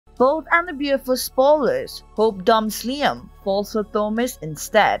Bold and the Beautiful spoilers. Hope dumps Liam, falls for Thomas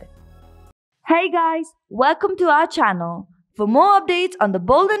instead. Hey guys, welcome to our channel. For more updates on the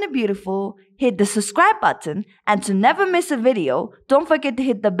Bold and the Beautiful, hit the subscribe button, and to never miss a video, don't forget to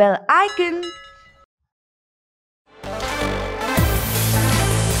hit the bell icon.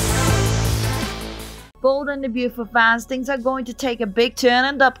 Bold and the Beautiful fans, things are going to take a big turn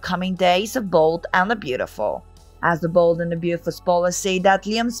in the upcoming days of Bold and the Beautiful. As the Bold and the Beautiful spoilers say that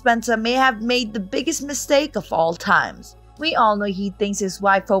Liam Spencer may have made the biggest mistake of all times. We all know he thinks his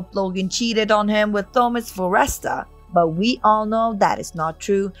wife Hope Logan cheated on him with Thomas Forrester, but we all know that is not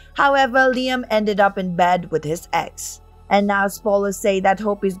true. However, Liam ended up in bed with his ex. And now spoilers say that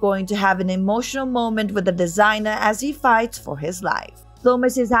Hope is going to have an emotional moment with the designer as he fights for his life.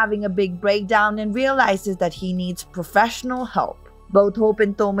 Thomas is having a big breakdown and realizes that he needs professional help. Both Hope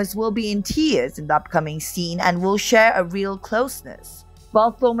and Thomas will be in tears in the upcoming scene and will share a real closeness.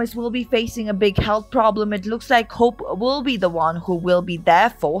 While Thomas will be facing a big health problem, it looks like Hope will be the one who will be there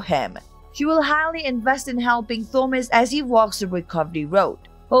for him. She will highly invest in helping Thomas as he walks the recovery road.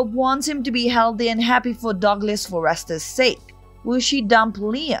 Hope wants him to be healthy and happy for Douglas Forrester's sake. Will she dump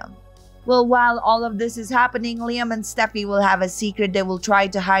Liam? Well, while all of this is happening, Liam and Steffi will have a secret they will try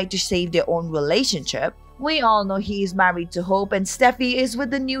to hide to save their own relationship. We all know he is married to Hope and Steffi is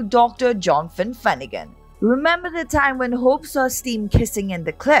with the new doctor Jonathan Finnegan. Remember the time when Hope saw Steam kissing in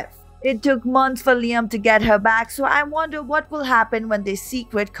the cliff? It took months for Liam to get her back, so I wonder what will happen when this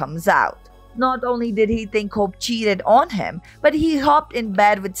secret comes out. Not only did he think Hope cheated on him, but he hopped in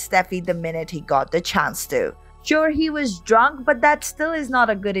bed with Steffi the minute he got the chance to. Sure, he was drunk, but that still is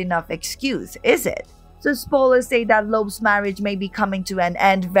not a good enough excuse, is it? So spoilers say that Lope's marriage may be coming to an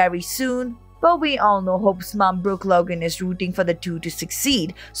end very soon. But we all know Hope's mom Brooke Logan is rooting for the two to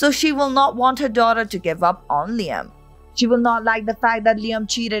succeed, so she will not want her daughter to give up on Liam. She will not like the fact that Liam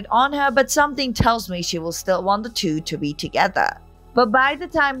cheated on her, but something tells me she will still want the two to be together. But by the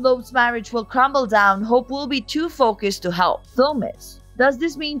time Lope's marriage will crumble down, Hope will be too focused to help Thomas. Does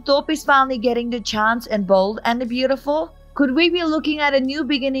this mean Lope is finally getting the chance in Bold and the Beautiful? Could we be looking at a new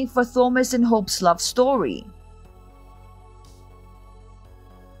beginning for Thomas and Hope's love story?